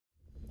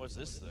What's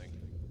this thing?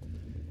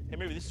 Hey,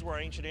 maybe this is where our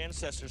ancient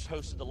ancestors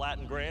hosted the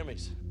Latin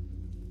Grammys.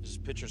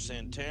 Just picture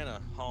Santana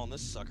hauling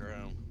this sucker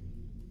home.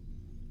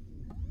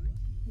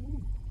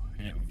 Ooh,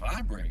 and it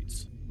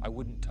vibrates. I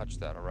wouldn't touch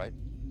that, all right?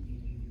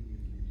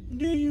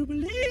 Do you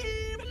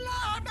believe in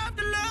life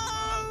after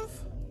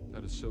love?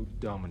 That is so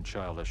dumb and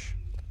childish.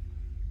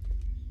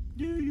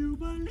 Do you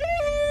believe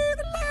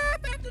in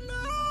life after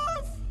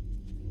love?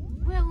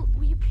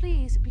 Will you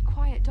please be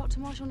quiet?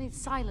 Dr. Marshall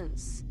needs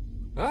silence.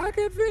 I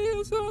can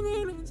feel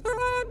something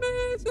inside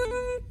me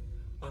say,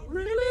 I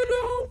really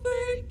don't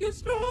think you're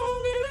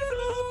strong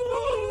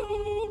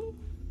enough.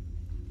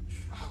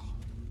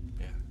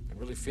 Yeah, I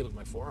really feel it in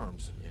my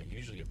forearms. Yeah, you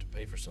usually have to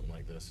pay for something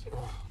like this.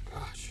 Oh,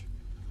 gosh.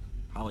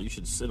 Holly, you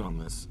should sit on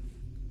this.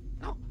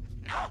 No!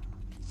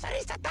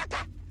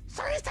 Sleestak!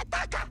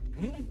 Sleestak!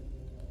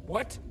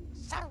 What?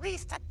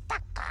 Sleestak!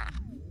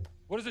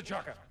 What is it,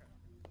 Chaka?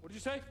 What did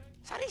you say?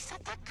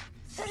 Sleestak!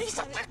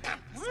 Sleestak!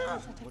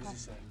 What does he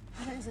say?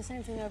 I think it's the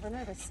same thing over and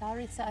over.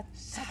 Sleestak.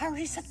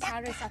 Chorizo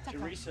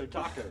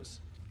tacos.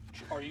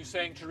 Are you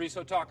saying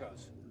chorizo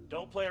tacos?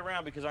 Don't play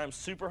around because I am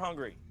super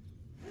hungry.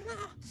 No!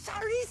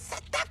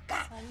 Sleestak!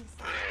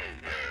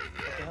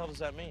 What the hell does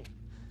that mean?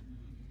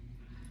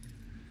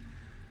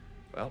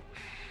 Well,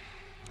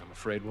 I'm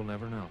afraid we'll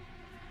never know.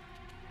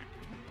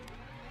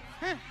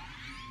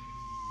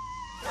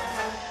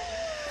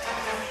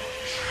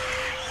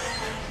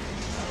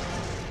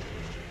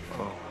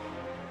 Oh.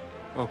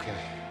 Okay.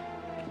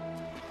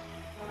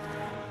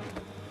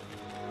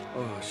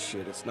 Oh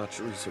shit, it's not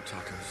chorizo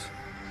tacos.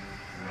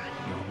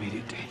 No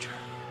immediate danger.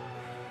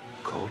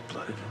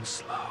 Cold-blooded and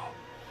slow.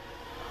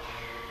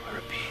 I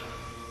repeat,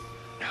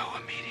 no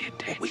immediate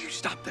danger. Will you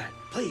stop that?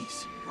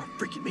 Please. You're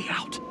freaking me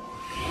out.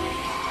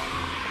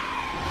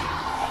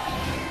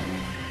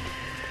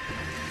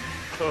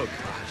 Oh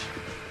gosh.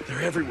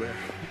 They're everywhere.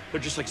 They're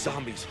just like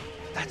zombies.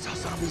 That's how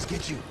zombies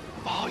get you.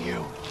 Follow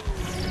you.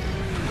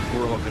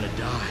 We're all gonna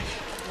die.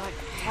 Like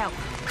hell.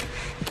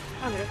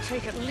 I'm gonna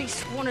take at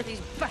least one of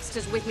these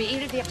bastards with me,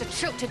 even if they have to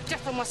choke to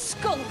death on my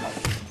skull.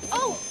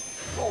 Oh!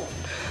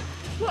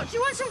 What, do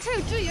you want some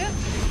too, do you?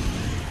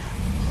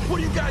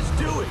 What are you guys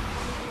doing?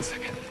 One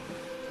second.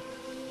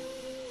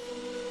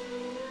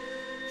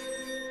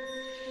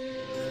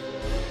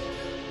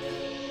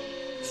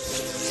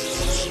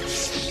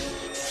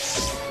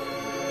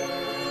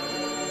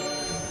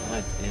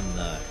 What in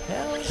the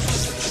hell?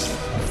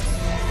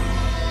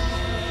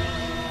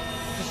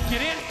 Just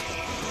get in.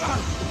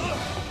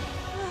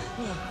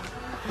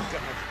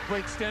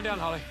 Wait, stand down,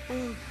 Holly.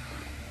 Hang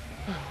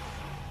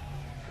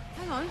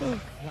on.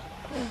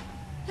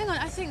 Hang on,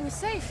 I think we're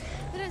safe.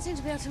 They don't seem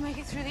to be able to make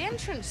it through the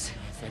entrance.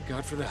 Thank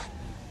God for that.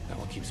 That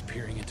one keeps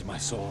peering into my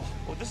soul.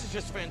 Well, this is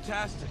just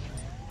fantastic.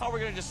 How are we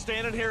gonna just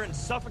stand in here and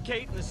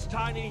suffocate in this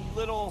tiny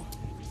little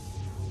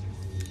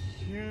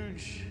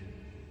huge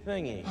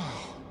thingy?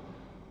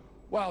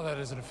 Wow, that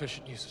is an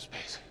efficient use of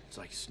space. It's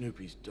like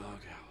Snoopy's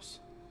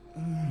doghouse.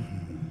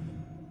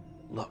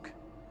 Look,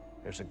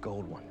 there's a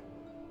gold one.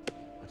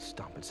 Let's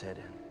stomp its head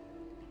in.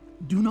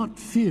 Do not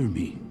fear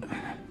me.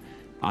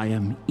 I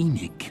am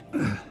Enoch,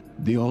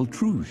 the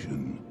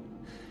Altrusian.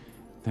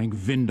 Thank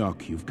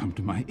Vindok you've come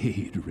to my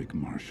aid, Rick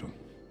Marshall.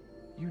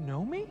 You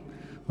know me?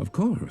 Of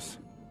course.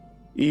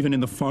 Even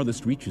in the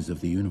farthest reaches of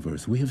the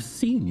universe, we have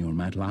seen your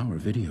Madlower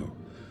video.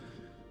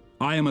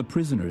 I am a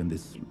prisoner in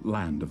this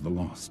land of the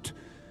lost.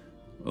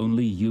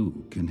 Only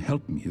you can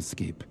help me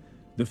escape.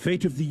 The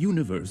fate of the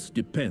universe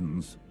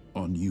depends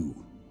on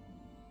you.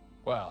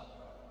 Well,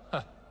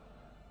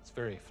 it's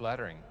very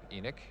flattering,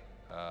 Enoch.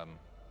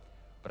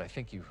 But I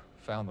think you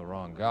found the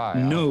wrong guy.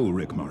 No,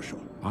 Rick Marshall.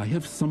 I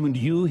have summoned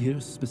you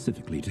here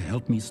specifically to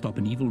help me stop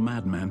an evil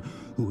madman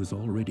who has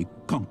already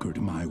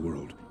conquered my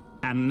world,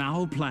 and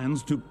now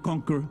plans to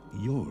conquer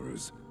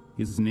yours.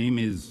 His name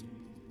is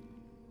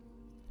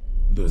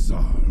the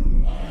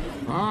Zarn.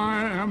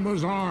 I am the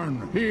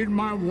Zarn. Heed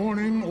my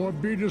warning or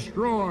be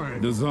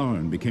destroyed. The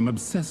Zarn became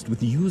obsessed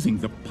with using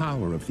the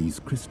power of these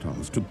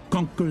crystals to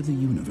conquer the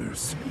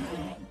universe.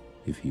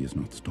 If he is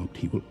not stopped,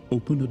 he will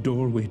open a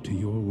doorway to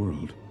your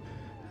world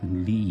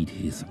and lead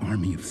his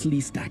army of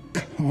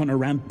Sleestak on a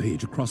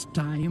rampage across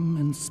time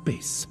and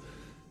space.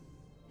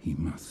 He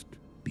must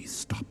be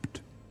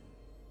stopped.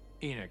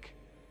 Enoch,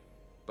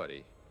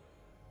 buddy.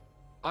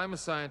 I'm a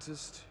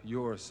scientist,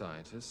 you're a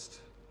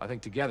scientist. I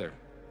think together,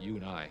 you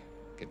and I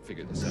can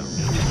figure this out.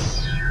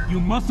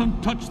 You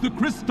mustn't touch the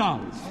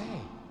crystals!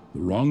 The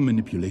wrong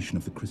manipulation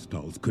of the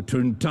crystals could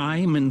turn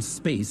time and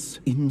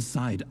space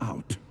inside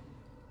out.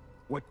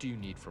 What do you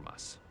need from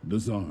us? The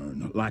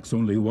Zarn lacks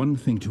only one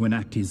thing to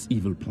enact his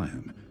evil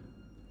plan.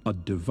 A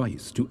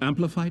device to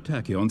amplify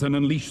tachyons and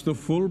unleash the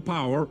full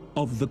power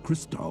of the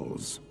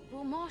crystals.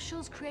 Well,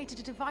 Marshall's created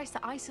a device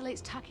that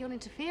isolates tachyon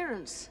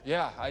interference.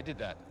 Yeah, I did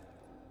that.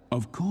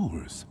 Of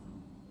course.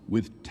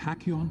 With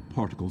tachyon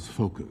particles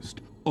focused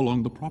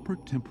along the proper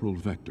temporal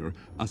vector,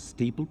 a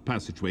stable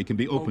passageway can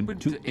be opened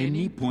to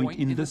any point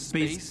in the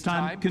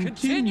space-time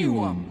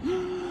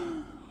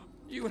continuum.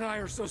 You and I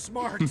are so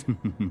smart.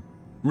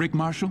 Rick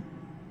Marshall,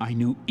 I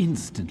knew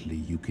instantly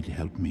you could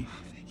help me.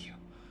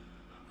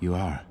 You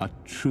are a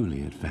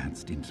truly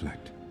advanced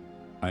intellect.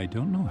 I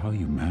don't know how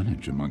you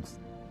manage amongst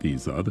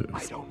these others.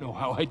 I don't know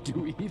how I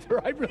do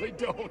either. I really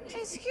don't.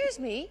 Excuse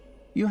me?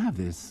 You have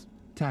this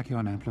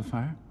tachyon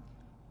amplifier?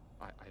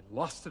 I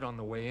lost it on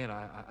the way in.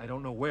 I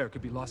don't know where. It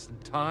could be lost in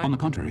time. On the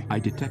contrary, I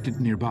detect it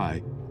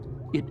nearby.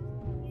 It...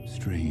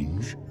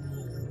 strange.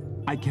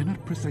 I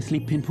cannot precisely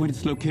pinpoint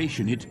its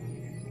location. It...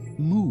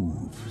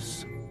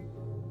 moves.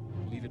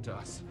 Leave it to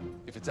us.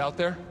 If it's out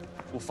there,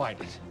 we'll find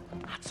it.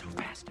 Not so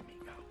fast,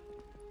 amigo.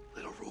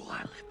 Little rule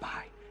I live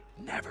by.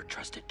 Never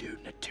trust a dude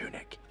in a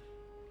tunic.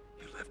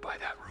 You live by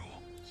that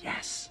rule?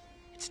 Yes.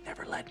 It's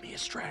never led me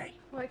astray.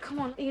 Right, come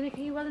on, Enoch,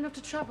 are you well enough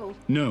to travel?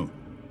 No.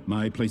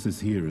 My place is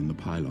here in the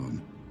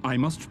pylon. I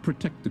must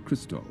protect the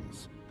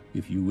crystals.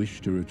 If you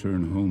wish to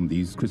return home,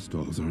 these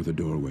crystals are the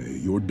doorway.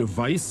 Your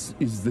device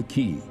is the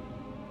key.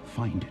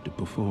 Find it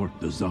before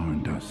the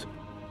Zarn does.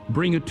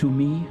 Bring it to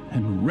me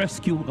and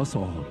rescue us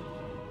all.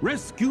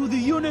 Rescue the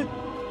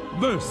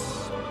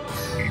universe!